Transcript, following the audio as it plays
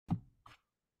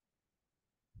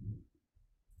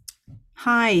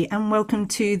Hi, and welcome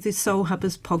to the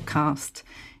Soulhubbers podcast.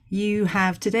 You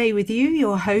have today with you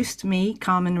your host, me,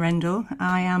 Carmen Rendell.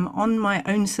 I am on my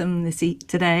own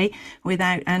today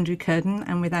without Andrew Curden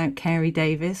and without Carey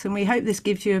Davis, and we hope this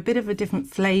gives you a bit of a different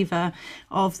flavour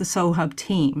of the Soul Hub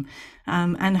team.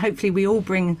 And hopefully we all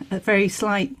bring a very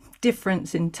slight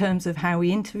difference in terms of how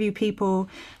we interview people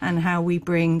and how we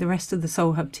bring the rest of the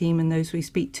Soul Hub team and those we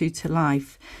speak to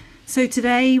life. So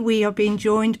today we are being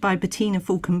joined by Bettina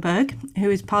Falkenberg, who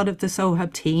is part of the Soul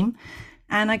Hub team.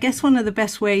 And I guess one of the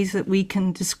best ways that we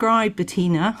can describe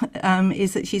Bettina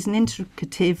is that she's an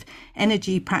integrative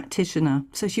energy practitioner.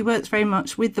 So she works very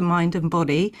much with the mind and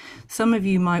body. Some of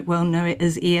you might well know it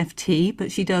as EFT, but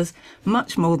she does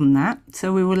much more than that.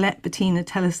 So we will let Bettina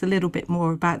tell us a little bit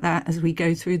more about that as we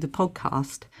go through the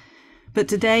podcast. But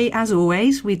today, as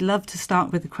always, we'd love to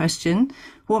start with a question.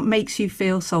 What makes you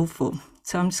feel soulful?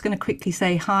 So I'm just going to quickly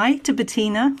say hi to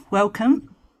Bettina.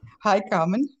 Welcome. Hi,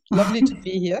 Carmen. Lovely to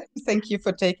be here. Thank you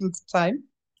for taking the time.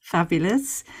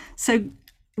 Fabulous. So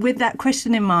with that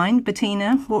question in mind,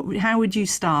 Bettina, how would you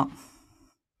start?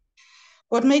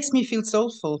 What makes me feel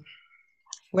soulful?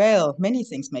 Well, many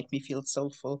things make me feel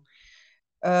soulful.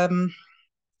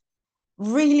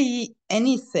 Really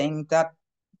anything that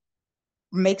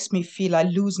makes me feel I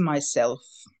lose myself,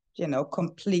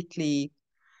 completely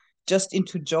just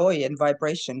into joy and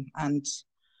vibration and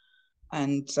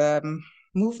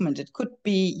movement. It could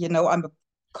be, I'm a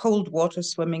cold water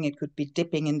swimming. It could be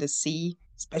dipping in the sea,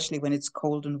 especially when it's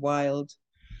cold and wild.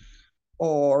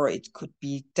 Or it could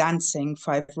be dancing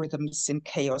five rhythms in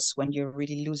chaos when you're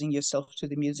really losing yourself to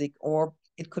the music. Or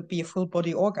it could be a full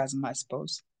body orgasm, I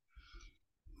suppose.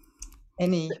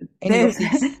 Any there's, of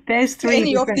these, there's three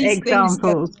any of different these things that.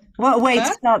 examples. What a way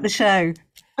to start the show.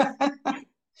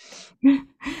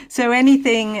 So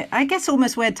anything, I guess,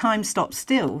 almost where time stops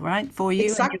still, right, for you, and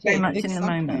you're very Exactly, much in the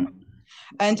exactly. moment.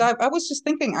 And I was just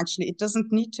thinking, actually, it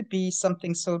doesn't need to be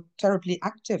something so terribly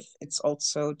active. It's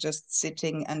also just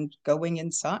sitting and going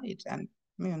inside and.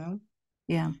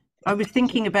 Yeah. I was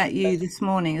thinking about you this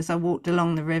morning as I walked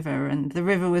along the river, and the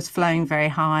river was flowing very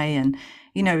high, and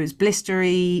it was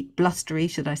blustery,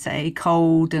 should I say,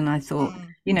 cold. And I thought,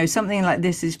 something like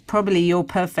this is probably your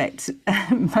perfect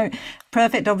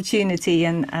opportunity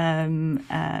and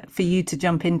for you to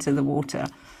jump into the water.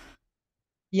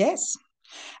 Yes.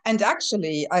 And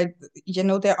actually,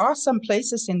 there are some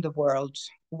places in the world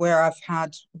where I've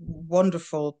had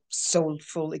wonderful,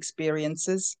 soulful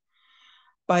experiences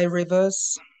by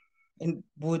rivers, in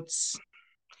woods,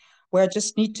 where I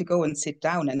just need to go and sit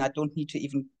down and I don't need to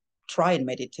even try and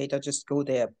meditate. I just go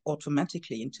there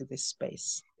automatically into this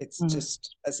space. It's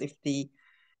just as if the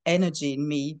energy in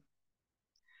me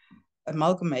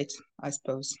amalgamate, I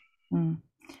suppose. And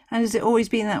has it always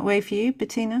been that way for you,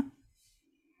 Bettina?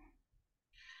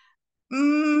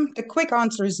 The quick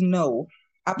answer is no,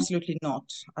 absolutely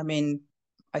not. I mean,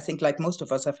 I think like most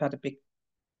of us, I've had a big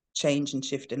change and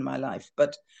shift in my life.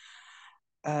 But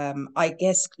I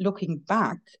guess looking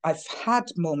back, I've had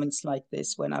moments like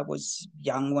this when I was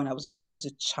young, when I was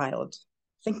a child.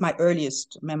 I think my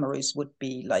earliest memories would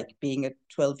be like being a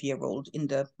 12-year-old in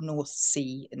the North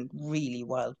Sea in really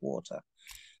wild water,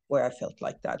 where I felt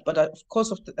like that. But of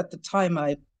course, at the time,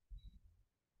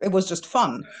 it was just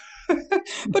fun.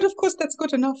 But of course, that's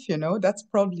good enough, That's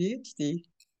probably it, the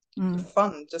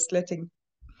fun, just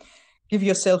give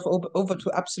yourself over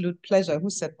to absolute pleasure. Who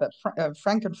said that?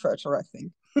 Frankenfurter, I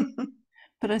think.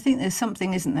 But I think there's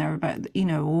something, isn't there, about,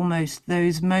 almost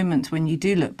those moments when you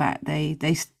do look back, they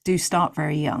do start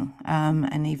very young.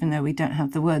 And even though we don't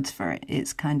have the words for it,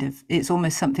 it's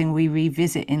almost something we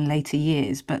revisit in later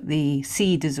years, but the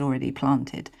seed is already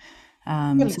planted.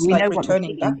 Well, So it's we like know what the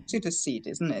returning back feeling. to the seed,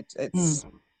 isn't it? It's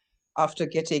after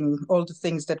getting all the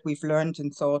things that we've learned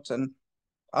and thought and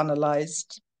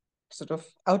analyzed sort of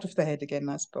out of the head again,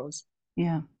 I suppose.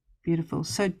 Yeah, beautiful.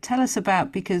 So tell us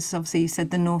about, because obviously you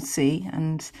said the North Sea,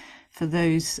 and for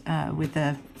those with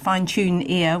a fine-tuned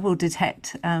ear will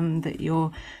detect that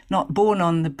you're not born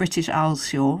on the British Isles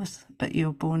shores, but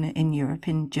you're born in Europe,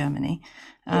 in Germany.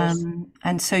 Yes.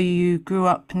 And so you grew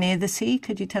up near the sea.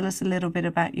 Could you tell us a little bit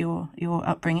about your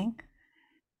upbringing?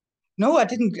 No, I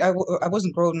didn't. I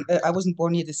wasn't grown. I wasn't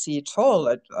born near the sea at all.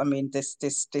 I mean, this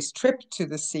trip to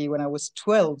the sea when I was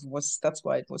 12 that's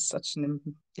why it was such an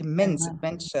immense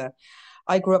adventure.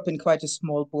 I grew up in quite a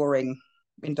small, boring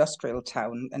industrial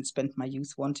town and spent my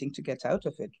youth wanting to get out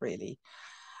of it, really.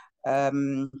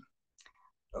 Um,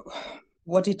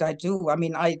 what did I do? I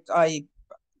mean, I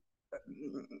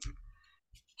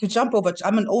to jump over.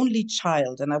 I'm an only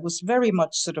child, and I was very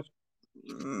much sort of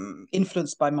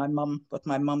influenced by my mum. What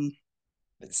my mum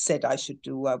said I should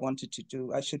do, I wanted to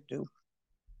do, I should do.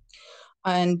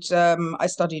 And I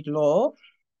studied law.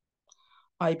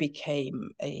 I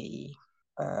became a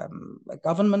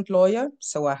government lawyer,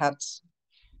 so I had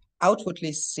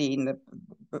outwardly seen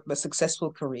a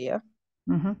successful career.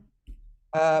 Mm-hmm.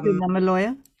 Your Um, mum a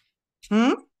lawyer?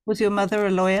 hmm? Was your mother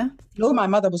a lawyer? No, my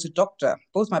mother was a doctor.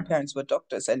 Both my parents were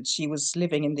doctors, and she was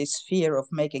living in this fear of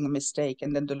making a mistake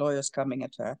and then the lawyers coming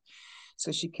at her.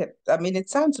 So she kept, I mean, it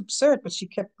sounds absurd, but she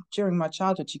kept, during my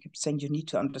childhood, she kept saying, you need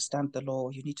to understand the law,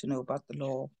 you need to know about the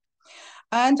law.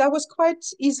 And I was quite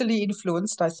easily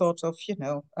influenced. I thought of,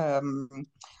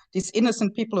 these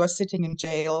innocent people who are sitting in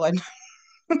jail and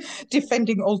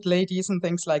defending old ladies and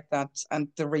things like that. And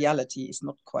the reality is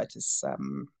not quite as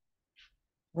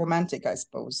romantic, I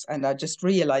suppose. And I just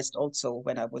realized also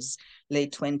when I was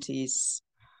late 20s,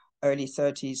 early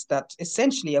 30s, that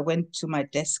essentially I went to my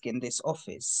desk in this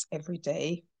office every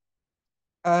day,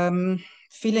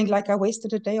 feeling like I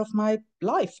wasted a day of my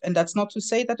life. And that's not to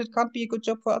say that it can't be a good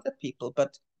job for other people,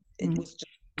 but it Mm. was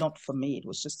just not for me. It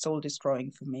was just soul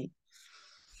destroying for me.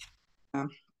 Um,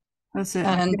 That's it.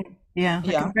 and Yeah,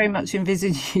 I yeah, can very much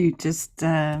envisage you just,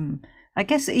 I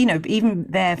guess, even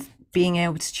there being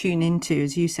able to tune into,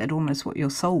 as you said, almost what your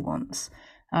soul wants,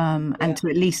 and yeah. to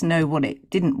at least know what it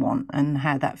didn't want and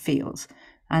how that feels.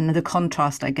 And the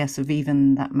contrast, I guess, of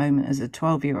even that moment as a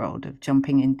 12-year-old of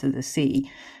jumping into the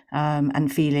sea, and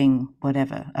feeling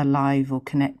whatever, alive or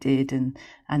connected, and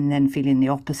then feeling the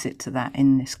opposite to that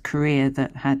in this career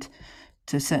that had,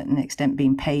 to a certain extent,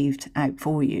 been paved out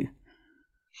for you.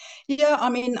 Yeah, I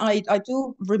mean, I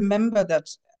do remember that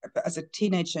as a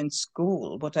teenager in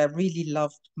school, what I really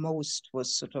loved most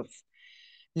was sort of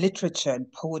literature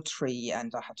and poetry.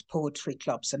 And I had poetry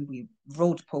clubs and we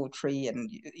wrote poetry and,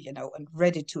 and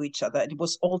read it to each other. And it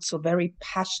was also very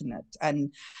passionate.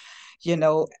 You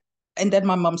know, and then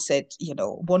my mom said,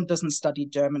 one doesn't study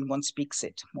German, one speaks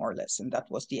it, more or less. And that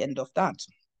was the end of that.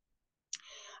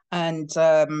 And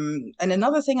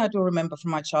another thing I do remember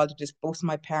from my childhood is both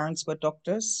my parents were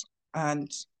doctors,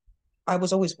 and I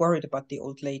was always worried about the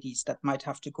old ladies that might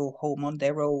have to go home on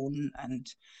their own and,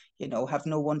 have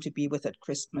no one to be with at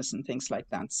Christmas and things like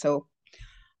that. So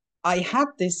I had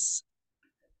this,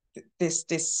 I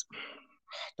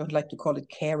don't like to call it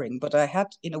caring, but I had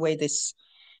in a way this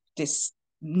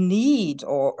need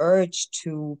or urge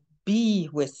to be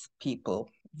with people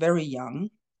very young.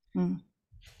 Mm,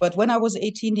 But when I was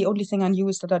 18, the only thing I knew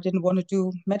is that I didn't want to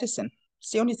do medicine.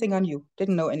 It's the only thing I knew,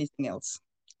 didn't know anything else.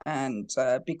 And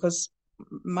because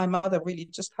my mother really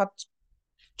just had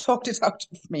talked it out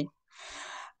of me.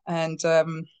 And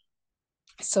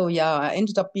so, yeah, I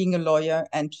ended up being a lawyer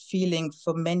and feeling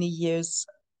for many years,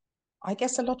 I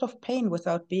guess, a lot of pain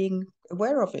without being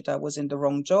aware of it. I was in the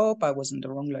wrong job, I was in the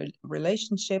wrong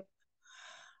relationship.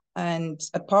 And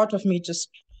a part of me just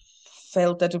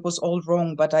felt that it was all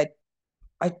wrong, but I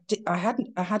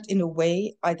had in a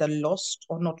way either lost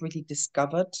or not really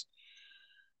discovered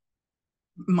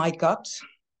my gut,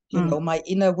 mm, my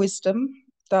inner wisdom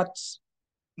that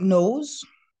knows,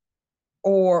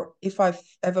 or if I've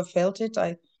ever felt it,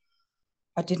 I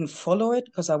didn't follow it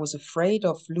because I was afraid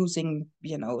of losing,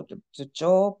 the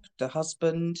job, the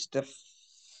husband,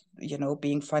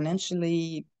 being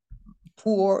financially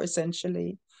poor,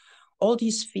 essentially. All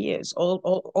these fears,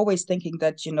 always thinking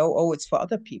that, oh, it's for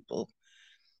other people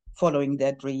following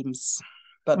their dreams,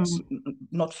 but mm.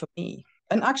 not for me.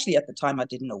 And actually, at the time, I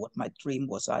didn't know what my dream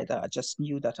was either. I just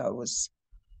knew that I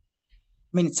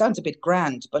mean, it sounds a bit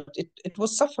grand, but it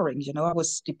was suffering. I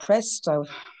was depressed.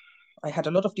 I had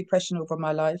a lot of depression over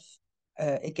my life,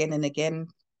 again and again,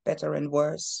 better and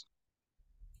worse.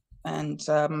 And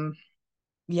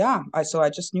yeah, so I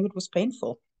just knew it was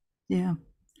painful. Yeah.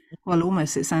 Well,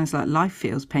 almost it sounds like life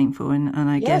feels painful, and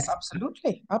I Yes, guess,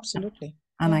 absolutely, absolutely.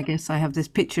 and I Yeah, guess I have this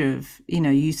picture of,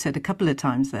 you said a couple of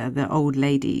times there, the old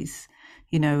ladies,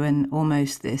 and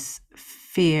almost this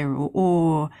fear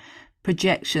or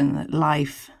projection that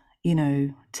life,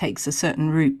 takes a certain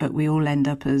route, but we all end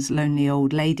up as lonely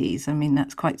old ladies. I mean,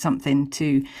 that's quite something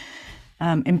to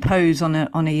impose on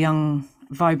a young,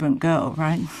 vibrant girl,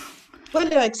 right? well,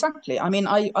 yeah, exactly. I mean,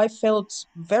 I felt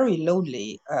very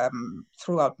lonely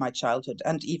throughout my childhood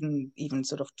and even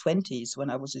sort of 20s when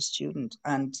I was a student,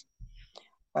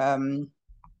 um,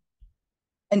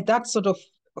 and that sort of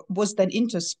was then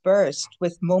interspersed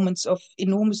with moments of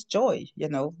enormous joy.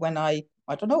 When I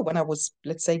don't know, when I was,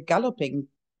 let's say, galloping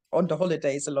on the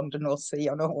holidays along the North Sea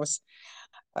on a horse.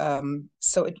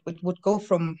 So it would go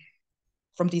from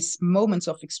these moments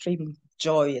of extreme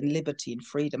joy and liberty and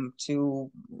freedom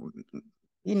to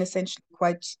being essentially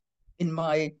quite in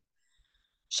my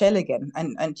shell again,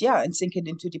 and yeah, and sinking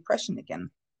into depression again.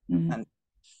 Mm. And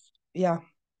yeah,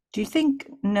 Do you think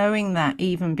knowing that,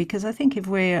 even because I think if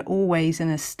we're always in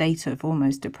a state of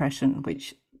almost depression,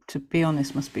 which to be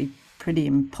honest must be pretty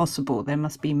impossible, there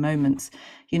must be moments,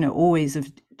 always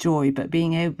of joy, but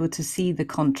being able to see the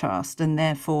contrast, and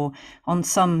therefore on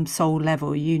some soul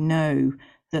level,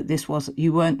 that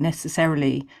you weren't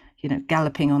necessarily,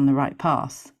 galloping on the right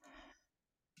path.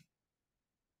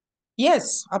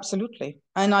 Yes, absolutely.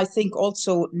 And I think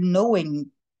also knowing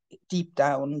deep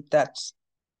down that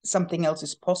something else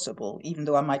is possible, even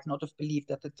though I might not have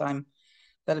believed at the time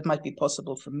that it might be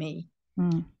possible for me,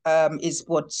 Mm. is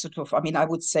what sort of, I mean, I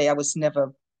would say I was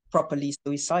never properly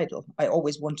suicidal. I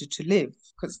always wanted to live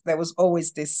because there was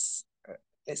always this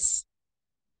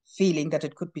feeling that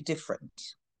it could be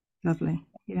different. Lovely.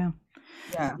 Yeah.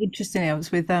 Yeah. Interestingly, I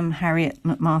was with Harriet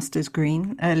McMaster's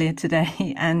Green earlier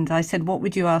today, and I said, "What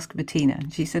would you ask Bettina?"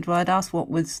 And she said, "Well, I'd ask what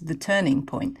was the turning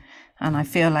point." And I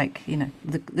feel like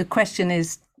the question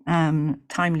is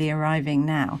timely arriving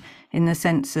now, in the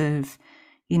sense of,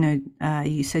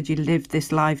 you said you lived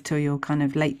this life till your kind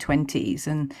of late 20s,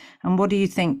 and what do you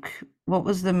think? What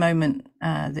was the moment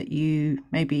that you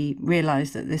maybe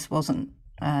realised that this wasn't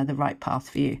the right path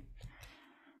for you?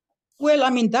 Well, I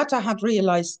mean, that I had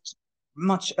realized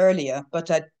much earlier, but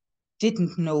I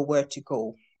didn't know where to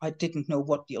go. I didn't know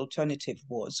what the alternative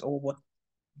was or what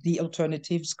the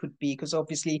alternatives could be, because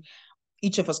obviously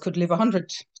each of us could live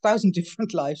 100,000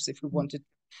 different lives if we wanted.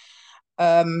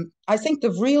 I think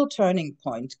the real turning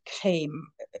point came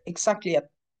exactly at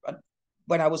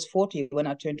when I was 40, when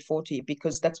I turned 40,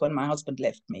 because that's when my husband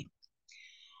left me.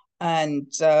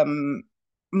 And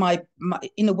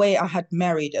in a way, I had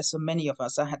married, as so many of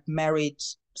us, I had married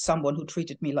someone who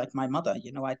treated me like my mother.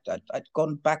 I'd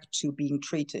gone back to being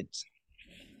treated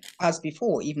as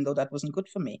before, even though that wasn't good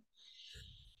for me.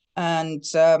 And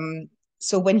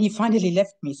so when he finally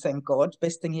left me, thank God,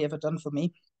 best thing he ever done for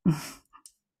me,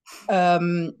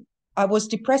 um, I was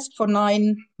depressed for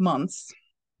 9 months,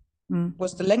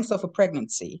 was the length of a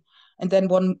pregnancy. And then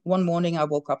one morning I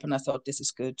woke up and I thought, this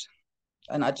is good.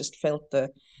 And I just felt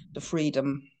the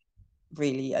freedom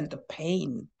really, and the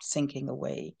pain sinking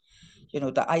away,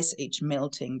 the ice age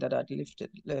melting that I'd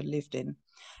lived in.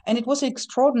 And it was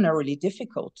extraordinarily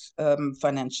difficult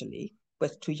financially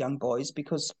with two young boys,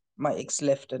 because my ex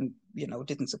left and,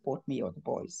 didn't support me or the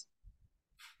boys.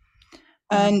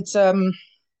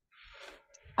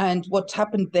 And what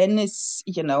happened then is,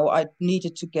 I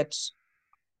needed to get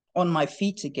on my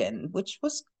feet again, which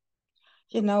was,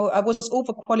 I was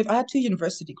overqualified. I had 2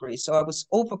 university degrees, so I was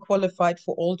overqualified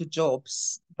for all the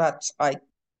jobs that I,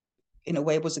 in a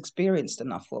way, was experienced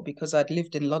enough for, because I'd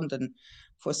lived in London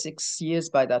for 6 years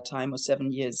by that time, or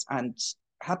 7 years, and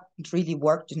hadn't really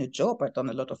worked in a job. I'd done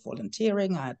a lot of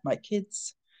volunteering. I had my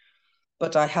kids,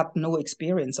 but I had no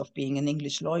experience of being an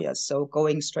English lawyer. So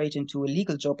going straight into a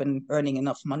legal job and earning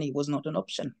enough money was not an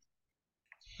option.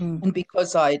 And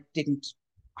because I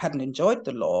hadn't enjoyed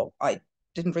the law, I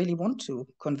didn't really want to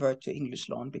convert to English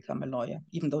law and become a lawyer,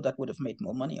 even though that would have made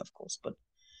more money, of course. But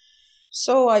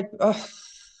so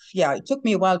yeah, it took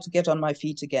me a while to get on my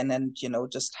feet again and,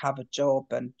 just have a job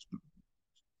and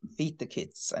feed the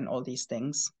kids and all these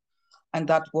things. And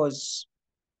that was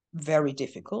very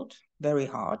difficult, very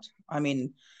hard. I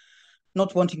mean,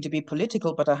 not wanting to be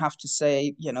political, but I have to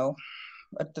say,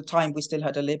 at the time we still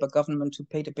had a Labour government who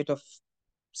paid a bit of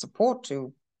support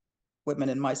to women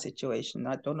in my situation.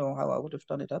 I don't know how I would have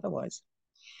done it otherwise.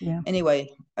 Yeah. Anyway,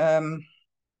 and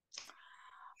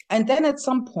then at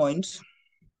some point,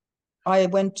 I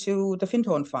went to the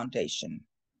Findhorn Foundation.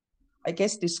 I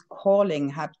guess this calling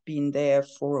had been there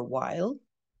for a while.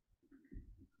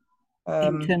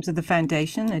 In terms of the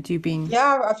foundation, had you been?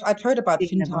 Yeah, I'd heard about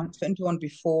Findhorn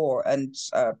before, and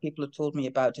people had told me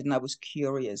about it, and I was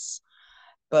curious.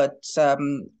 But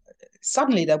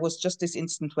suddenly there was just this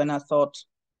instant when I thought,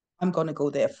 I'm going to go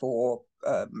there for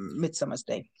Midsummer's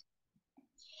Day.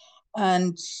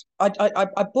 And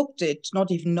I booked it,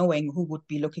 not even knowing who would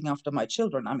be looking after my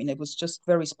children. I mean, it was just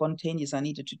very spontaneous. I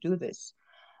needed to do this.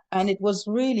 And it was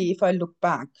really, if I look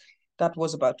back, that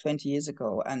was about 20 years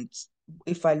ago. And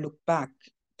if I look back,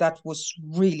 that was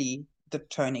really the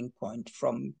turning point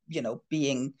from,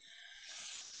 being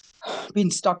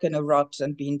stuck in a rut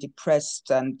and being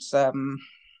depressed, and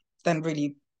then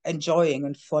really enjoying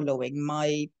and following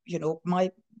my,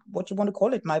 what you want to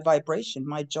call it, my vibration,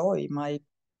 my joy, my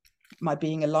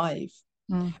being alive.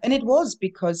 And it was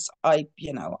because I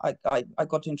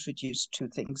got introduced to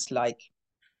things like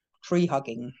tree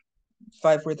hugging,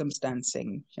 5 rhythms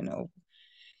dancing,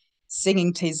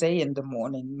 singing Taizé in the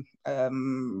morning,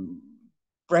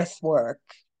 breath work,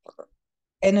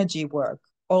 energy work,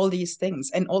 all these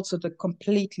things, and also the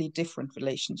completely different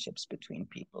relationships between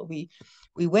people. We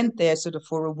went there sort of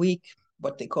for a week,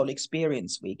 what they call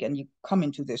experience week, and you come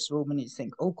into this room and you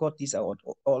think, oh God, these are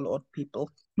all odd people.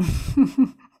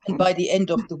 And by the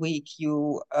end of the week,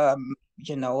 you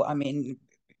know, I mean,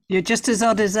 You're just as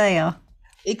odd as they are.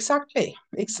 exactly.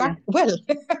 Yeah. Well,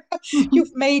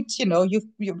 you've made, you know,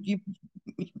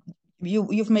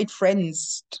 you've made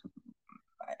friends,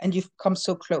 and you've come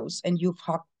so close, and you've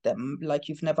hugged them like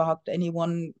you've never hugged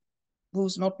anyone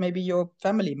who's not maybe your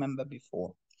family member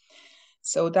before.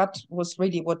 So that was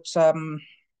really what set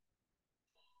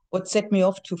me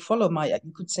off to follow my,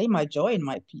 you could say, my joy and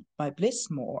my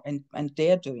bliss more, and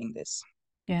dare doing this.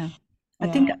 Yeah. I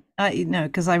Yeah. think you know,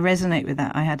 because I resonate with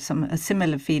that. I had a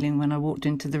similar feeling when I walked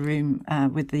into the room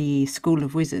with the School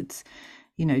of Wizards.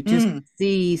 You know, just Mm.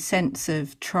 the sense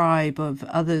of tribe of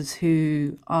others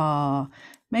who are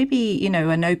maybe, you know,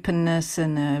 an openness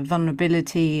and a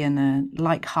vulnerability and a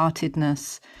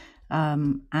like-heartedness,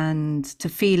 and to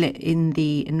feel it in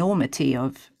the enormity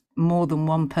of more than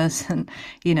one person,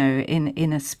 you know,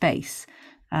 in a space.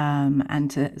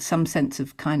 And to some sense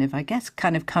of kind of, I guess,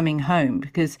 kind of coming home,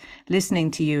 because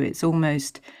listening to you, it's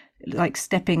almost like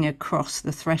stepping across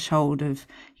the threshold of,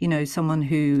 you know, someone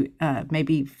who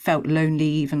maybe felt lonely,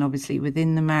 even obviously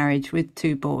within the marriage with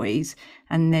two boys.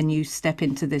 And then you step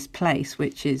into this place,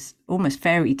 which is almost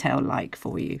fairy tale like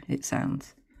for you, it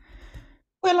sounds.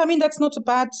 Well, I mean, that's not a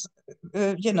bad,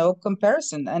 you know,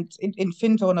 comparison. And in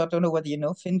Findhorn, I don't know whether you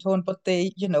know Findhorn, but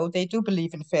they, you know, they do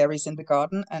believe in fairies in the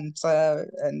garden, and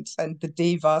the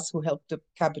devas who help the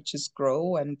cabbages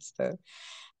grow, and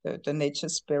the nature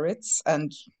spirits.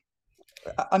 And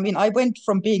I mean, I went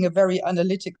from being a very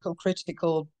analytical,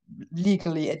 critical,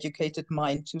 legally educated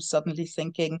mind to suddenly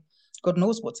thinking, God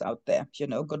knows what's out there, you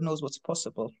know, God knows what's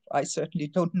possible. I certainly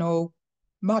don't know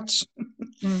much.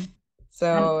 Mm. And,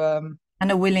 So,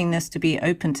 and a willingness to be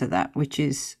open to that, which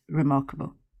is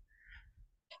remarkable.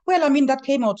 well, I mean, that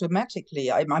came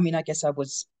automatically. I mean, I guess I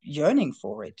was yearning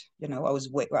for it. You know, I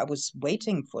was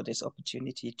waiting for this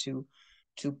opportunity to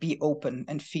be open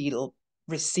and feel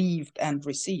received and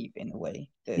receive in a way.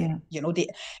 Yeah. You know, the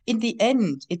in the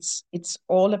end, it's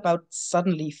all about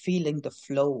suddenly feeling the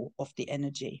flow of the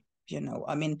energy. You know,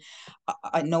 I mean,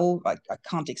 I know I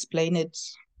can't explain it,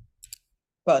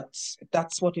 but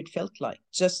that's what it felt like.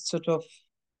 Just sort of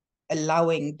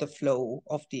allowing the flow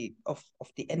of the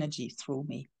energy through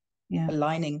me, Yeah.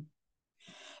 aligning.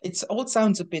 It all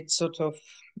sounds a bit sort of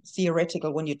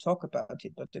theoretical when you talk about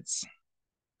it, but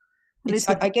Well, it's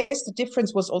I guess the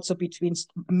difference was also between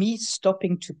me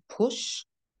stopping to push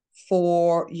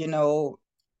for, you know,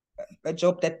 a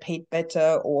job that paid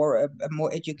better, or a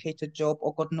more educated job,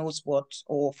 or God knows what,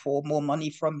 or for more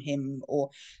money from him, or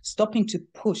stopping to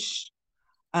push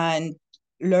and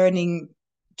learning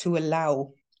to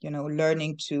allow, you know,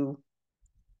 learning to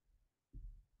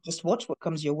just watch what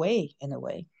comes your way in a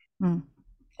way. mm,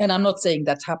 And I'm not saying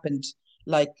that happened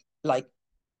like like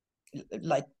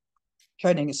like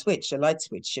turning a switch, a light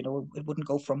switch. You know, it wouldn't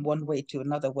go from one way to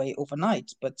another way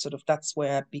overnight, but sort of that's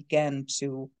where I began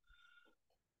to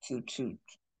to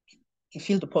to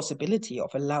feel the possibility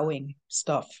of allowing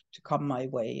stuff to come my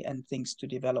way and things to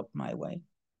develop my way.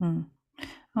 mm.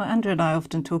 Well, Andrew and I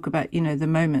often talk about, you know, the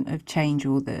moment of change,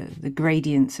 or the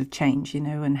gradients of change, you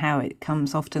know, and how it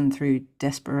comes often through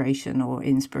desperation or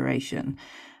inspiration.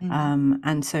 Mm.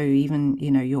 And so even,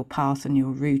 you know, your path and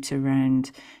your route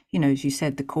around, you know, as you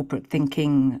said, the corporate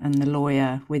thinking and the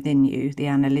lawyer within you, the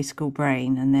analytical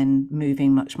brain, and then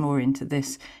moving much more into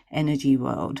this energy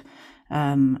world.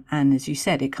 And as you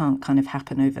said, it can't kind of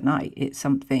happen overnight. It's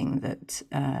something that,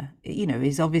 you know,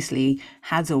 is obviously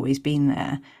has always been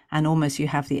there. And almost you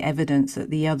have the evidence that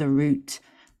the other route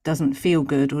doesn't feel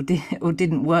good, or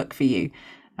didn't work for you.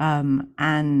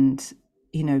 And,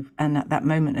 you know, and at that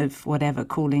moment of whatever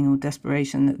calling or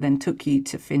desperation that then took you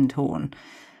to Findhorn,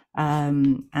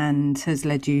 and has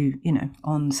led you, you know,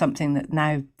 on something that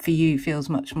now for you feels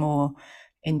much more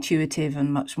intuitive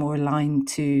and much more aligned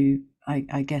to,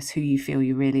 I guess, who you feel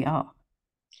you really are.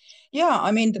 Yeah,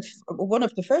 I mean, one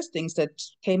of the first things that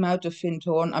came out of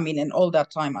Findhorn, I mean, in all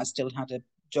that time, I still had a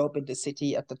job in the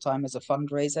city at the time as a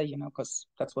fundraiser, you know, because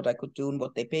that's what I could do and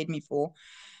what they paid me for.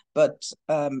 But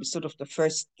sort of the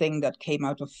first thing that came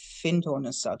out of Findhorn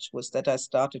as such was that I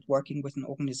started working with an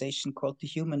organization called the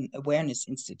Human Awareness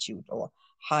Institute, or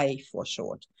HI for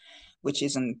short, which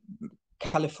is a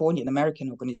Californian American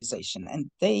organization.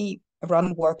 And they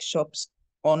run workshops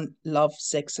on love,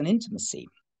 sex, and intimacy.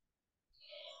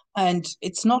 And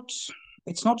it's not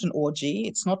an orgy,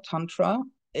 it's not tantra.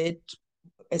 It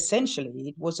essentially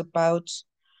it was about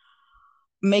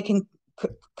making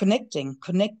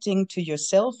connecting to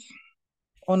yourself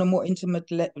on a more intimate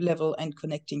level, and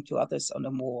connecting to others on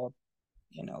a more,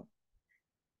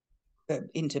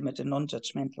 intimate and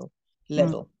non-judgmental Mm.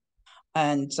 level.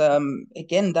 And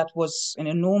again, that was an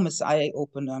enormous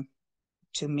eye-opener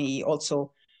to me.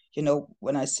 Also,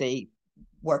 when I say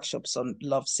workshops on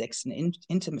love, sex, and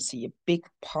intimacy, a big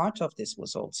part of this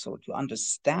was also to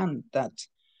understand that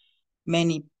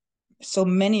so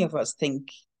many of us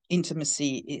think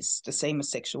intimacy is the same as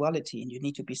sexuality, and you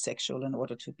need to be sexual in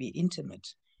order to be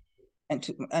intimate. And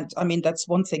I mean, that's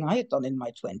one thing I had done in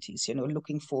my 20s,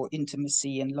 looking for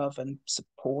intimacy and love and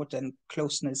support and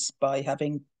closeness by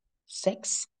having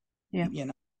sex, Yeah.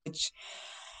 which,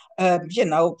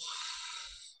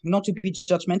 not to be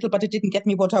judgmental, but it didn't get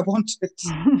me what I wanted.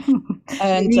 The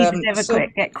And needs never so,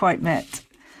 get quite met.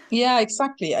 yeah,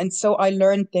 exactly. And so I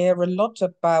learned there a lot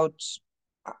about,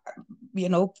 uh, you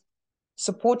know,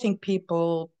 supporting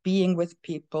people, being with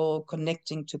people,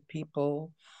 connecting to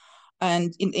people,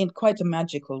 and in quite a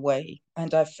magical way.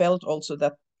 And I felt also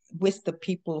that with the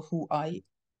people who I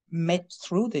met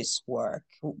through this work,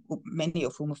 many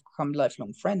of whom have become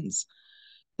lifelong friends,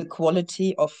 the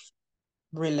quality of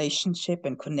relationship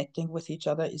and connecting with each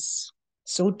other is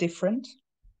so different.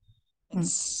 Mm.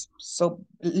 It's so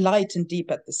light and deep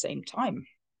at the same time.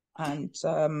 And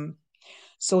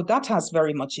so that has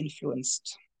very much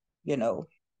influenced, the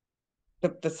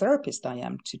therapist I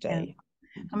am Yeah. today,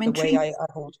 I'm the way intrigued.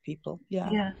 I hold people.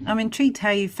 Yeah. Yeah, I'm intrigued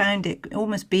how you found it,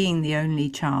 almost being the only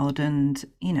child, and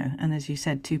and as you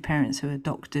said, two parents who are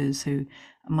doctors, who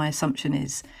my assumption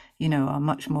is, are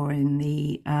much more in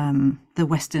the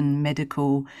Western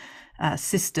medical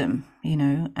system,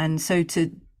 and so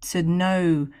to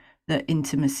know that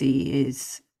intimacy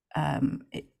is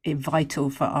vital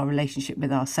for our relationship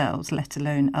with ourselves, let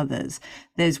alone others.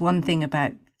 There's one thing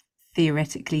about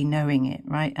theoretically knowing it,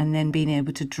 right, and then being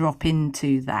able to drop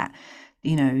into that,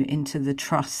 into the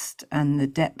trust and the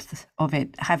depth of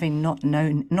it, having not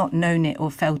known it or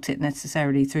felt it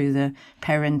necessarily through the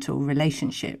parental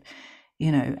relationship,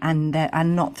 and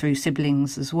not through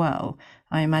siblings as well.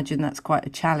 I imagine that's quite a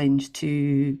challenge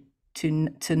to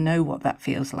know what that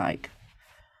feels like.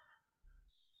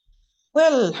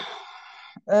 Well,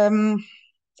 um,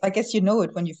 I guess you know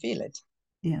it when you feel it.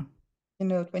 Yeah. You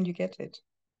know it when you get it.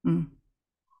 Mm.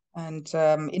 And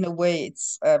in a way,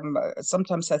 it's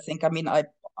sometimes I think. I mean,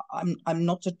 I'm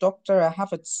not a doctor. I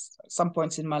have at some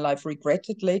points in my life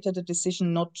regretted later the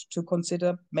decision not to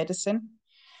consider medicine.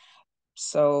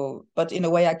 So, but in a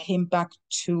way, I came back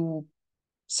to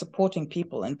supporting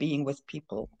people and being with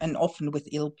people, and often with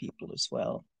ill people as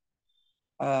well.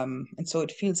 And so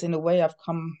it feels, in a way, I've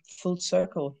come full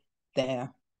circle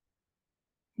there.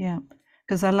 Yeah,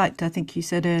 because I think you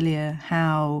said earlier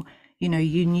how, you knew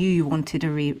you wanted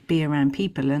to be around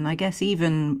people. And I guess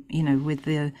even, with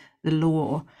the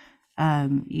law,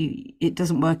 it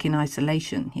doesn't work in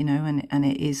isolation, and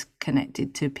it is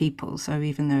connected to people. So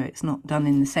even though it's not done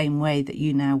in the same way that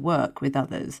you now work with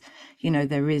others,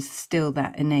 there is still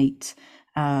that innate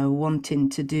wanting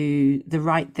to do the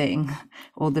right thing,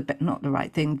 or not the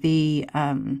right thing,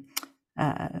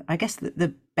 I guess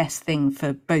the best thing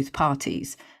for both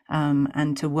parties,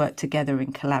 and to work together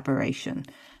in collaboration,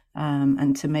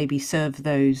 and to maybe serve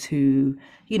those who,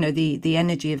 the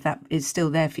energy of that is still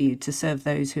there for you to serve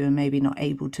those who are maybe not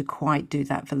able to quite do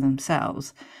that for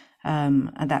themselves.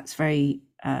 And that's very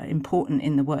important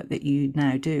in the work that you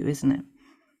now do, isn't it?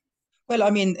 Well, I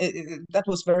mean, that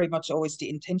was very much always the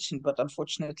intention, but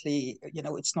unfortunately,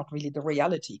 it's not really the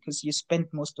reality, because you spend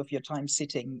most of your time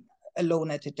sitting alone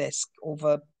at a desk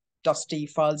over dusty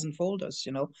files and folders.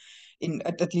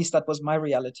 At least that was my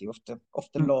reality of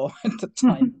the law at the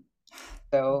time.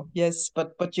 So yes,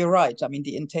 but you're right. I mean,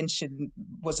 the intention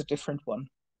was a different one.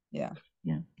 Yeah.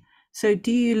 Yeah. So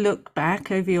do you look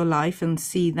back over your life and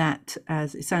see that,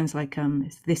 as it sounds like,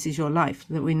 this is your life,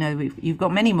 that we know you've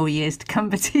got many more years to come,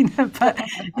 Bettina, but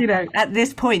at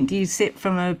this point, do you sit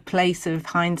from a place of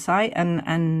hindsight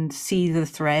and see the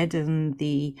thread and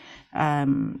the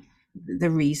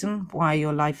reason why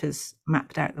your life has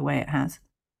mapped out the way it has?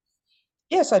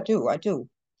 Yes, I do. I do.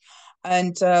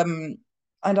 And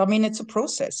I mean, it's a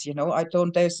process. I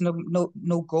don't. There's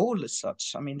no goal as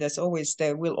such. I mean,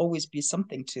 there will always be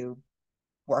something to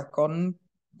work on,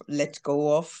 let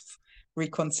go of,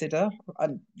 reconsider.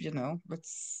 And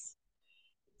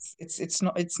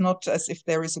it's not as if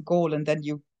there is a goal and then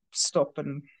you stop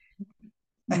and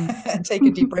Mm. take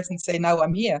a deep breath and say, now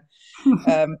I'm here.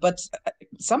 But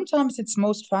sometimes it's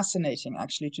most fascinating,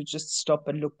 actually, to just stop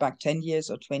and look back 10 years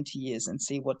or 20 years and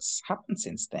see what's happened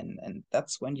since then. And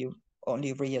that's when you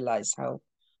only realize how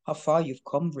far you've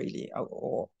come, really,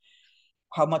 or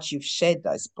how much you've shed,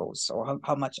 I suppose, or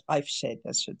how much I've shed,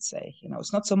 I should say.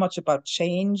 It's not so much about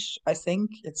change, I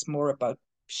think. It's more about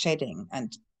shedding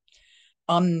and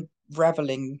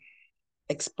unraveling,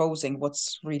 exposing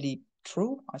what's really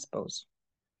true, I suppose.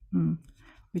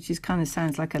 Which is kind of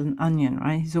sounds like an onion,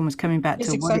 right? It's almost coming back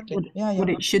Yes, to what exactly. Yeah, yeah, what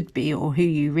it should be or who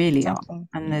you really are, exactly.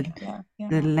 and Yeah, yeah.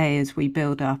 the layers we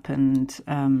build up and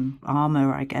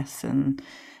armor, I guess, and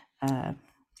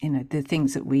the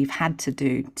things that we've had to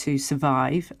do to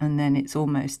survive. And then it's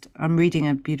almost, I'm reading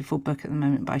a beautiful book at the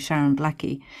moment by Sharon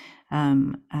Blackie,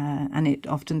 and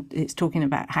it's talking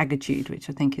about haggitude, which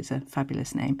I think is a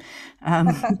fabulous name.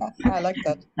 I like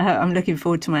that. I'm looking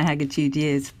forward to my haggitude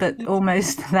years, but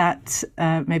almost that,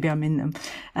 maybe I'm in them,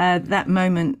 that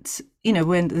moment,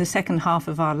 when the second half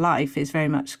of our life is very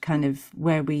much kind of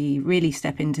where we really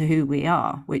step into who we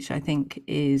are, which I think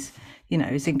is,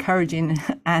 is encouraging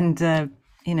and,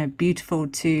 beautiful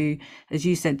to, as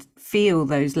you said, feel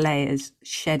those layers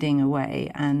shedding away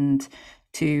and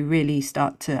to really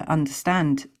start to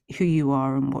understand who you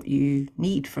are and what you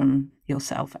need from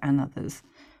yourself and others.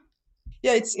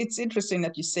 Yeah, it's interesting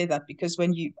that you say that, because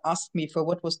when you asked me for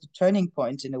what was the turning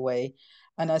point in a way,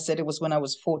 and I said it was when I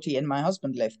was 40 and my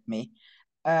husband left me,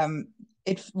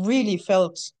 it really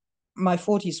felt, my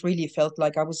 40s really felt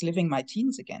like I was living my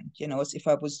teens again, as if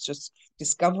I was just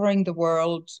discovering the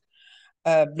world,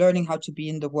 learning how to be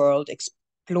in the world,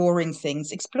 exploring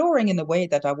things, exploring in a way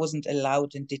that I wasn't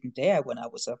allowed and didn't dare when I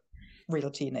was a real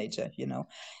teenager.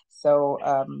 So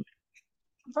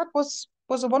that was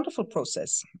a wonderful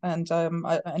process, and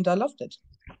I loved it.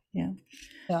 Yeah.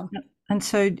 Yeah. And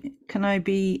so, can I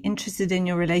be interested in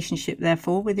your relationship,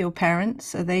 therefore, with your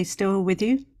parents? Are they still with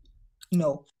you?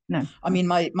 No. No. I mean,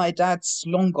 my dad's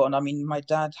long gone. I mean, my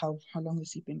dad, how long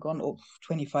has he been gone? Oh,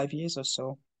 25 years or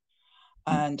so.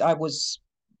 And I was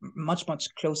much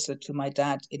closer to my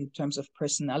dad in terms of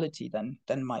personality than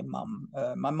my mum.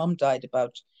 My mum died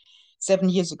about 7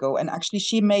 years ago, and actually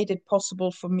she made it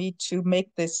possible for me to make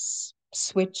this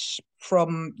switch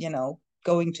from,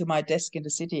 going to my desk in the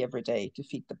city every day to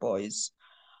feed the boys.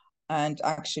 And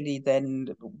actually then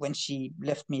when she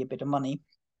left me a bit of money,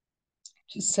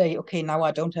 to say, okay, now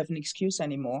I don't have an excuse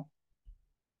anymore.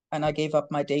 And I gave up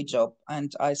my day job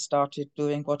and I started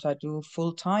doing what I do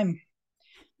full time.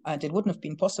 And it wouldn't have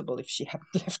been possible if she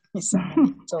hadn't left me some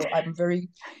money. So I'm very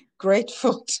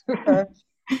grateful to her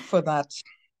for that.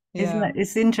 Isn't Yeah. it?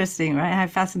 It's interesting, right? How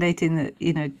fascinating that,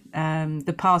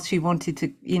 the path she wanted to,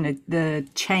 the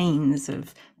chains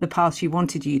of the path she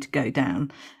wanted you to go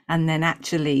down, and then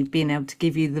actually being able to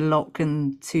give you the lock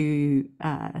and to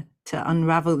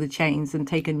unravel the chains and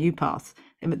take a new path,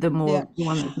 the Yeah.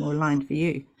 one that's more aligned for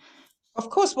you. Of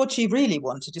course, what she really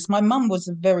wanted is, my mum was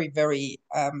a very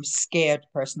scared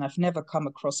person. I've never come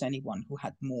across anyone who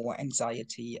had more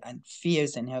anxiety and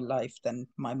fears in her life than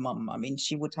my mum. I mean,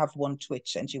 she would have one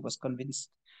twitch and she was convinced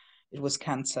it was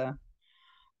cancer.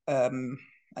 And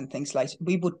things like,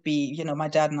 we would be, my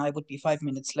dad and I would be 5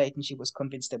 minutes late and she was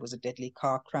convinced there was a deadly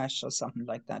car crash or something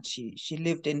like that. She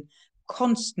lived in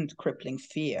constant crippling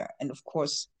fear. And of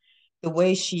course, the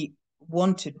way she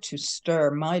wanted to stir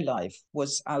my life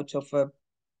was out of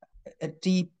a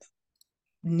deep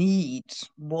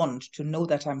want to know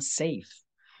that I'm safe,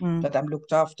 that I'm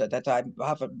looked after, that I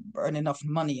earn enough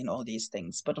money and all these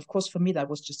things. But of course, for me, that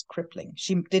was just crippling.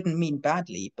 She didn't mean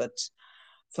badly, but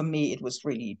for me, it was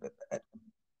really,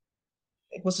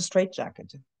 it was a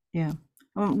straitjacket. Yeah.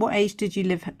 What age did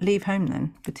you leave home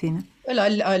then, Bettina? Well,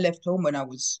 I left home when I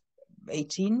was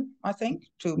 18, I think,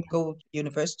 to go to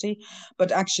university.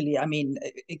 But actually, I mean,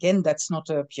 again, that's not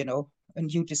a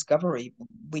new discovery.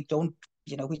 We don't,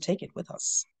 we take it with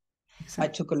us. I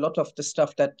Exactly. took a lot of the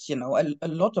stuff that, a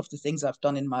lot of the things I've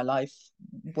done in my life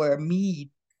were me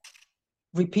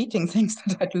repeating things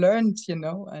that I'd learned,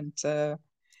 and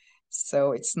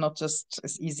so it's not just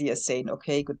as easy as saying,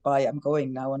 okay, goodbye, I'm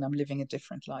going now and I'm living a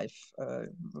different life.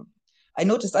 I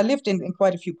noticed I lived in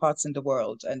quite a few parts in the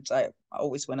world, and I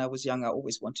always, when I was young, I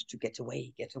always wanted to get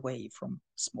away from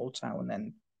small town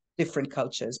and different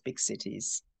cultures, big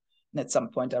cities. And at some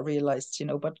point I realized,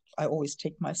 but I always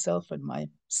take myself and my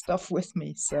stuff with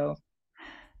me. So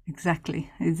Exactly.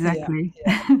 yeah, Exactly.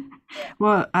 yeah,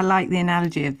 Well, I like the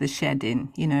analogy of the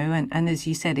shedding, and as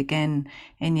you said again,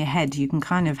 in your head, you can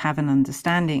kind of have an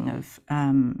understanding of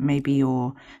maybe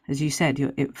as you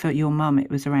said, for your mum, it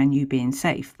was around you being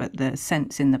safe, but the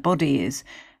sense in the body is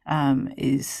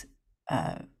is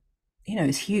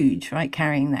huge, right?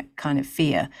 Carrying that kind of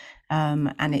fear,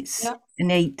 and yeah.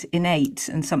 innate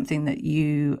and something that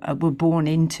you were born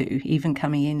into, even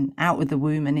coming in out of the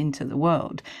womb and into the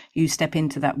world. You step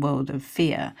into that world of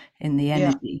fear in the Yeah.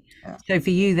 energy. Yeah. So for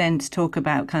you then to talk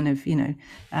about kind of,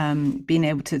 being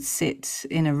able to sit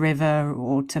in a river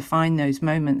or to find those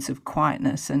moments of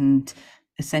quietness and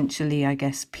essentially, I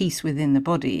guess, peace within the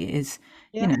body is,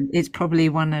 Yeah. it's probably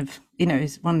is one of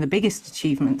the biggest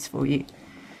achievements for you.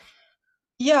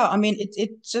 Yeah, I mean,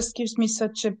 it just gives me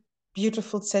such a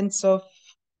beautiful sense of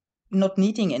not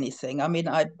needing anything. I mean,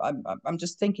 I'm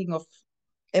just thinking of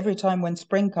every time when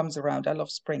spring comes around. I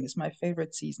love spring; it's my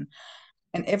favorite season.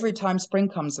 And every time spring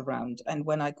comes around, and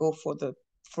when I go for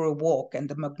a walk, and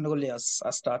the magnolias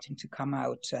are starting to come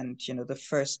out, and the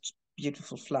first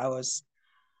beautiful flowers,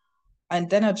 and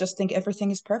then I just think everything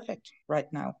is perfect right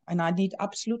now, and I need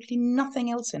absolutely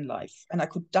nothing else in life, and I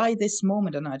could die this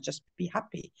moment, and I'd just be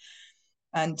happy.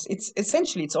 And it's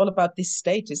essentially it's all about this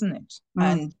state, isn't it? Mm,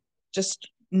 And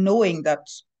just knowing that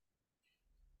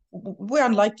we're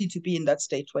unlikely to be in that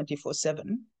state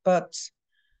 24/7, but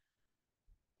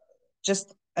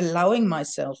just allowing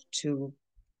myself to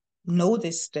know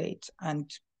this state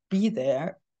and be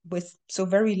there with so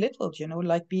very little,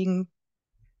 like being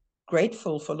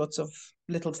grateful for lots of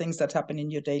little things that happen in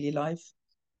your daily life.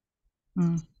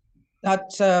 mm,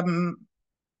 That's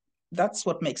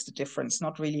what makes the difference,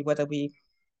 not really whether we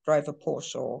drive a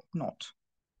Porsche or not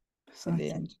in the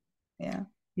precisely. end. Yeah.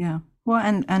 Yeah. Well,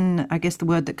 and I guess the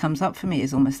word that comes up for me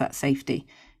is almost that safety,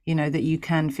 that you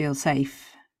can feel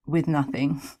safe with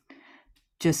nothing,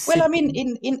 just Well, I mean,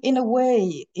 sitting. in a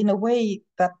way,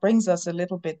 that brings us a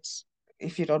little bit,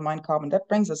 if you don't mind, Carmen, that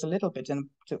brings us a little bit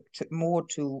to more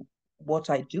to what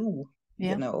I do,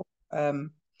 Yeah.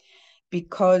 um,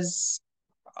 because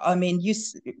I mean,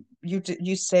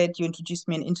 you said you introduced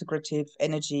me an integrative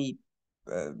energy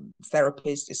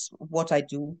therapist is what I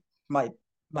do. My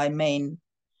my main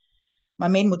my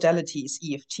main modality is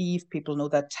EFT. If people know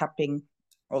that, tapping,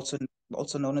 also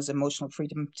also known as emotional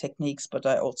freedom techniques, but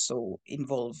I also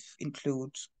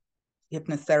include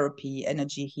hypnotherapy,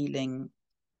 energy healing,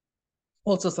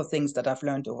 all sorts of things that I've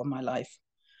learned over my life.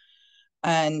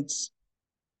 And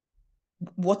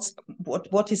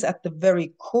what is at the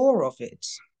very core of it,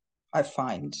 I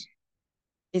find,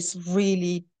 is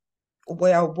really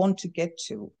where I want to get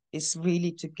to, is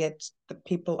really to get the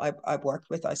people I work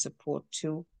with, I support,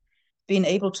 to being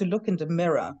able to look in the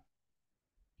mirror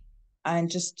and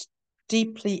just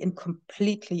deeply and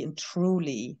completely and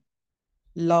truly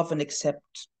love and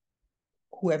accept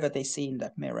whoever they see in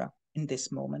that mirror in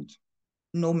this moment,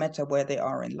 no matter where they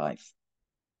are in life,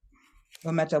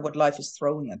 no matter what life is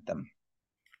throwing at them.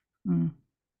 Mm,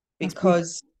 that's beautiful.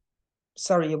 Because,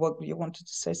 sorry, you wanted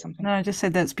to say something? No, I just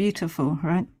said that's beautiful,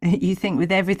 right? You think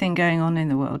with everything going on in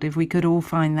the world, if we could all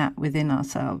find that within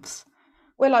ourselves.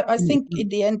 Well, I think in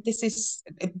the end, this is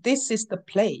the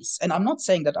place, and I'm not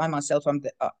saying that I myself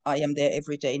I am there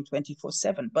every day in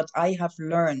 24/7, but I have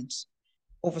learned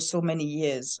over so many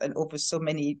years and over so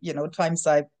many times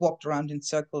I've walked around in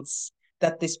circles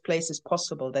that this place is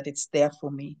possible, that it's there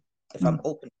for me if I'm Mm,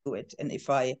 open to it, and if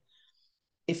I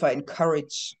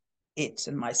encourage it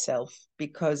in myself.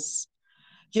 Because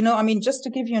I mean, just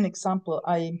to give you an example,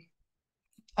 I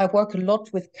work a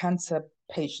lot with cancer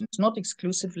patients, not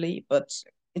exclusively, but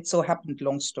it so happened,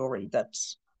 long story, that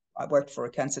I worked for a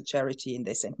cancer charity and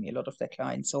they sent me a lot of their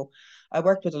clients. So I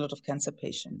worked with a lot of cancer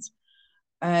patients.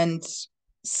 And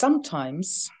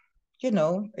sometimes,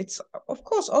 it's, of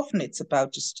course, often it's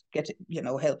about just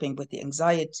helping with the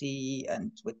anxiety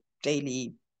and with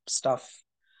daily stuff,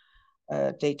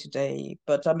 day to day.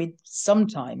 But I mean,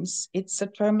 sometimes it's a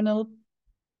terminal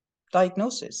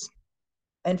diagnosis.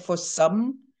 And for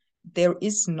some, there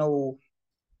is no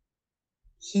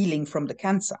healing from the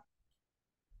cancer.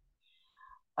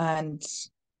 And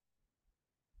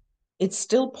it's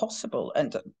still possible.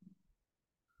 And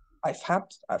I've had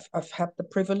the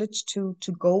privilege to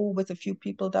go with a few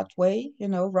people that way,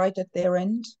 right at their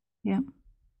end, yeah.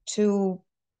 to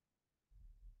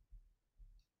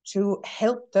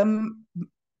help them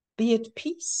be at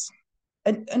peace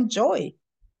and enjoy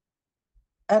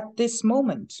at this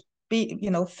moment, be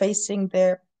facing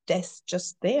their death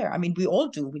just there. I mean, we all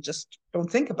do, we just don't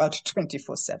think about it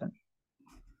 24/7.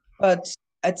 But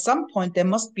at some point there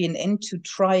must be an end to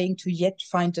trying to yet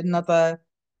find another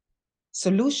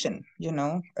solution,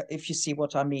 if you see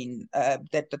what I mean,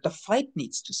 that the fight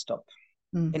needs to stop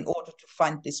Mm, in order to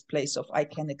find this place of I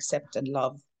can accept and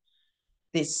love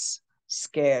this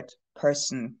scared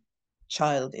person,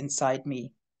 child inside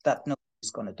me that knows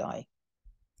is going to die.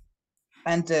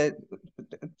 And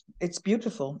it's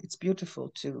beautiful. It's beautiful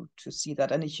to see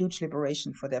that, and a huge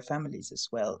liberation for their families as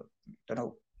well.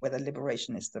 whether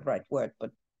liberation is the right word,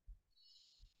 but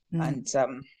and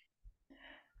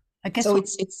I guess so what,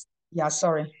 it's yeah,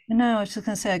 sorry. no, I was just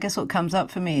going to say, I guess what comes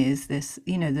up for me is this,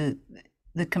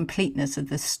 the completeness of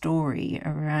the story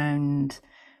around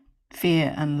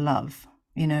fear and love,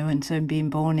 and so being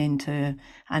born into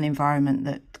an environment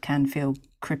that can feel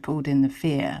crippled in the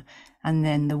fear, and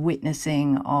then the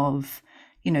witnessing of,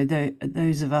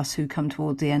 those of us who come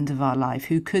towards the end of our life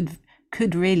who could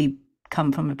really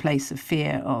come from a place of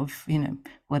fear of,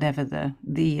 whatever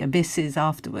the abyss is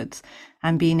afterwards,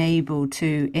 and being able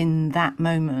to, in that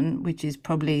moment, which is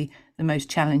probably the most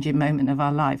challenging moment of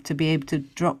our life, to be able to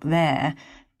drop there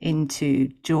into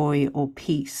joy or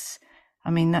peace.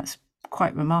 I mean, that's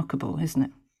quite remarkable, isn't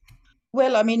it?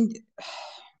 Well, I mean,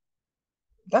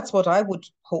 that's what I would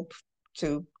hope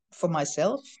to for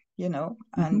myself, and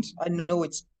Mm-hmm. I know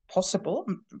it's possible.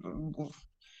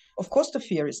 Of course, the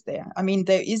fear is there. I mean,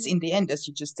 there is, in the end, as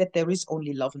you just said, there is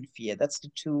only love and fear. That's the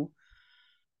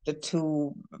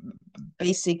two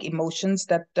basic emotions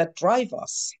that drive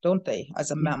us, don't they, as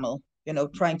a Yeah. mammal,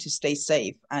 trying to stay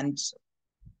safe and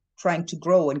trying to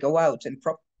grow and go out and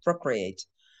procreate.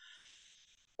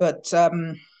 But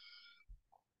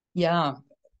yeah,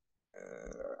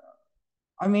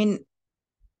 I mean,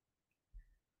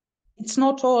 it's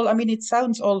not all, I mean, it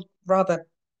sounds all rather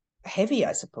heavy,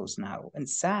 I suppose, now, and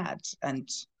sad. And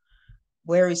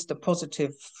where is the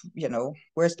positive?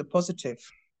 Where's the positive?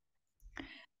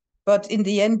 But in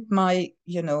the end,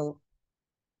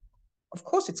 of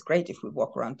course, it's great if we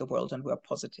walk around the world and we're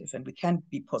positive and we can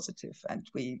be positive and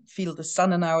we feel the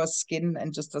sun on our skin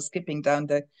and just are skipping down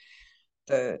the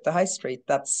high street.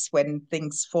 That's when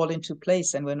things fall into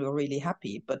place and when we're really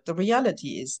happy. But the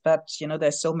reality is that,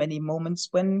 there's so many moments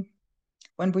when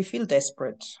we feel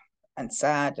desperate and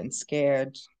sad and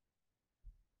scared.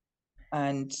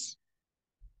 And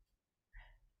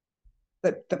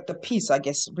the peace, I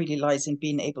guess, really lies in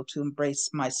being able to embrace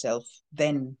myself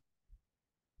then.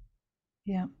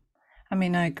 Yeah. I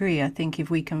mean, I agree. I think if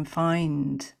we can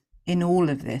find in all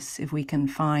of this, if we can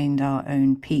find our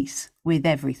own peace with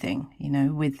everything,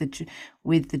 with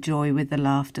the joy, with the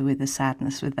laughter, with the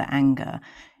sadness, with the anger,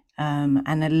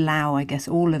 and allow, I guess,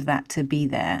 all of that to be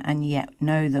there, and yet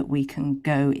know that we can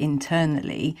go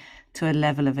internally to a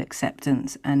level of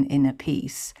acceptance and inner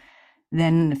peace,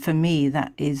 then for me,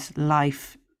 that is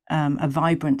life, a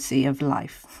vibrancy of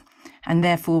life. And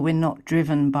therefore, we're not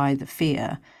driven by the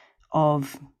fear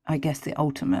of, I guess, the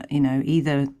ultimate,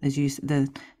 either, as you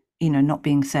not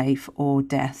being safe or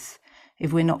death.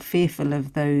 If we're not fearful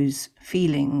of those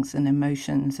feelings and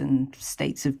emotions and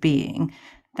states of being,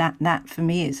 that for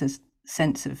me is a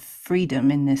sense of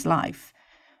freedom in this life.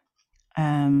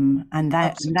 And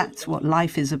that's Absolutely. what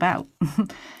life is about.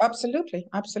 Absolutely.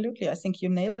 Absolutely. I think you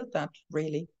nailed that,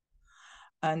 really.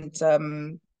 And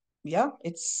yeah,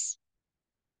 it's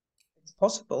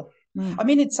possible. Mm. I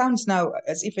mean, it sounds now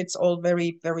as if it's all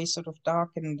very, very sort of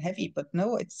dark and heavy, but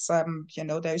no, it's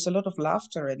there's a lot of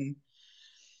laughter in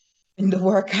the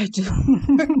work I do.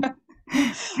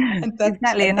 and that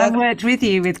Exactly. and And I've that worked with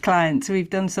you with clients. We've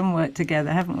done some work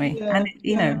together, haven't we? yeah, And,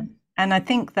 yeah. and I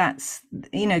think that's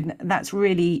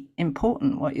really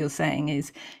important. What you're saying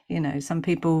is, some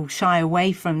people shy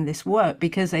away from this work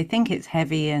because they think it's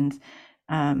heavy and,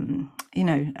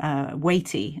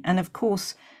 weighty. And of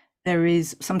course,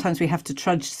 sometimes we have to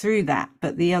trudge through that.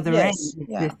 But the other end Yes, is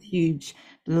yeah. this huge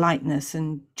lightness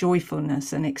and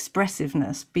joyfulness and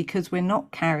expressiveness because we're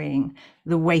not carrying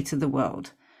the weight of the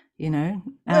world, you know.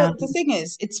 Well, the thing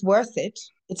is, it's worth it.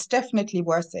 It's definitely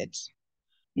worth it.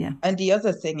 Yeah, And the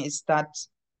other thing is that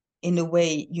in a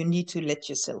way you need to let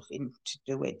yourself in to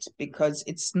do it, because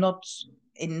it's not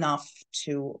enough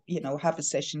to have a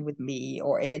session with me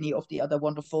or any of the other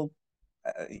wonderful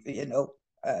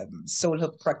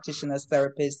Soulhubber practitioners,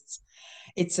 therapists.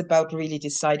 It's about really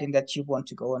deciding that you want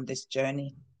to go on this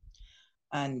journey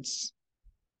and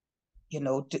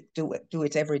do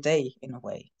it every day. In a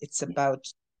way, it's about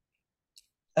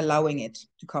allowing it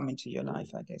to come into your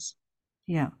life, I guess.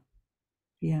 yeah,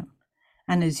 yeah.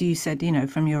 And as you said,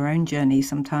 from your own journey,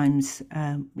 sometimes,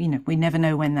 we never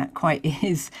know when that quite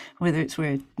is, whether it's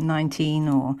we're 19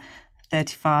 or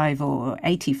 35 or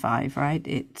 85, right?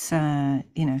 It's, as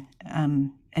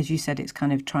you said, it's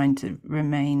kind of trying to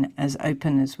remain as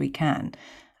open as we can.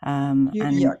 Yeah,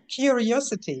 And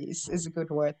curiosity is a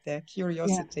good word there. yeah,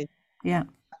 Curiosity. yeah,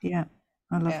 yeah.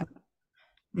 I love Yeah. that.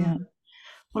 Yeah. Mm.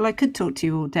 Well, I could talk to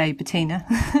you all day, Bettina.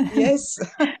 Yes.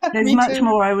 There's Me much too.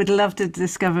 more I would love to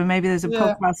discover. Maybe there's a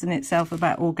Yeah. podcast in itself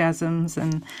about orgasms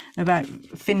and about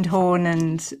Findhorn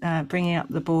and bringing up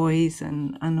the boys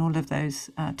and all of those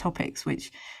topics, which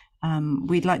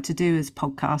we'd like to do as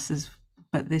podcasters,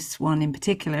 but this one in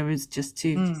particular is just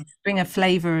to bring a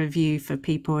flavor of you for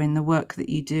people in the work that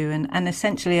you do. And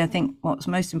essentially, I think what's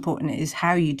most important is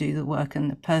how you do the work and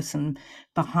the person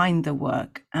behind the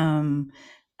work.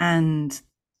 And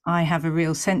I have a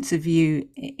real sense of you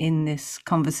in this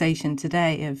conversation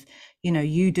today of, you know,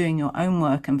 you doing your own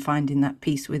work and finding that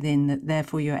peace within, that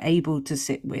therefore you're able to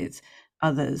sit with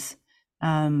others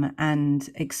and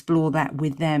explore that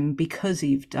with them because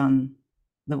you've done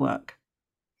the work.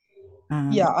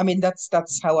 Yeah, I mean that's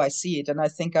how I see it, and I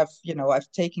think I've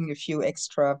taken a few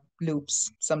extra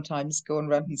loops sometimes, going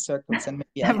around in circles, and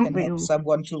maybe I Haven't can we help all?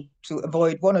 someone to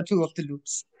avoid one or two of the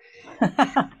loops.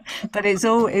 But it's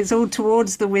all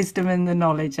towards the wisdom and the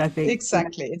knowledge, I think.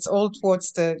 Exactly, it's all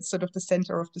towards the sort of the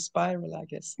center of the spiral, I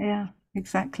guess. Yeah,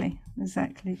 exactly.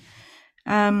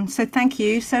 So thank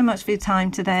you so much for your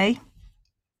time today.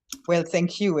 Well,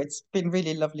 thank you. It's been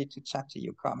really lovely to chat to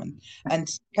you, Carmen. And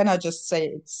can I just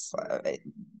say,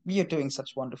 you're doing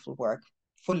such wonderful work,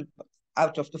 full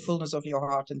out of the fullness of your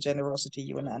heart and generosity,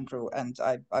 you and Andrew, and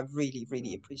I really,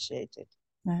 really appreciate it.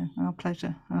 No, our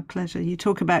pleasure. Our pleasure. You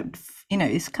talk about, you know,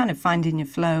 it's kind of finding your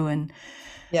flow and,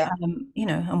 Yeah. you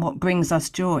know, and what brings us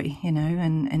joy, you know,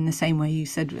 and in the same way you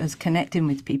said, as connecting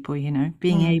with people, you know,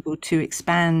 being able to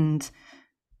expand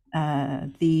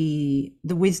the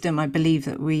wisdom I believe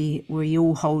that we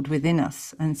all hold within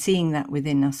us, and seeing that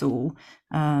within us all,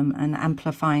 and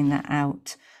amplifying that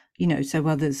out, you know, so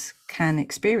others can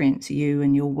experience you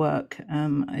and your work.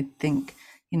 I think,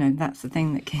 you know, that's the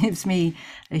thing that gives me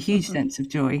a huge sense of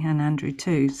joy, and Andrew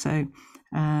too. So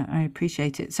I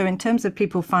appreciate it. So in terms of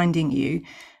people finding you,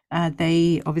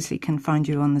 they obviously can find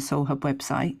you on the Soul Hub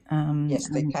website. Yes,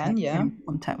 they And can. Yeah. get in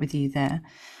contact with you there.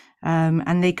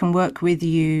 And they can work with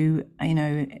you, you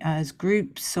know, as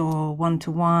groups or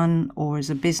one-to-one, or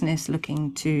as a business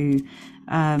looking to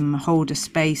hold a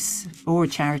space, or a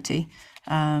charity,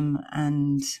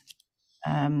 and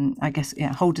I guess,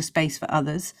 yeah, hold a space for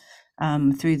others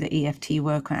through the EFT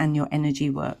work and your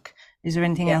energy work. Is there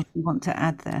anything Yeah. else you want to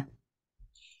add there?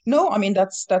 No, I mean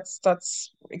that's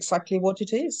exactly what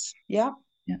it is. Yeah.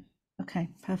 Yeah. Okay,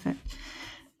 perfect.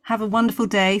 Have a wonderful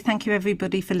day. Thank you,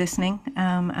 everybody, for listening.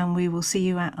 And we will see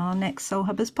you at our next Soul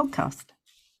Hubbers podcast.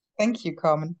 Thank you,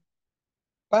 Carmen.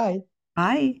 Bye.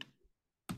 Bye.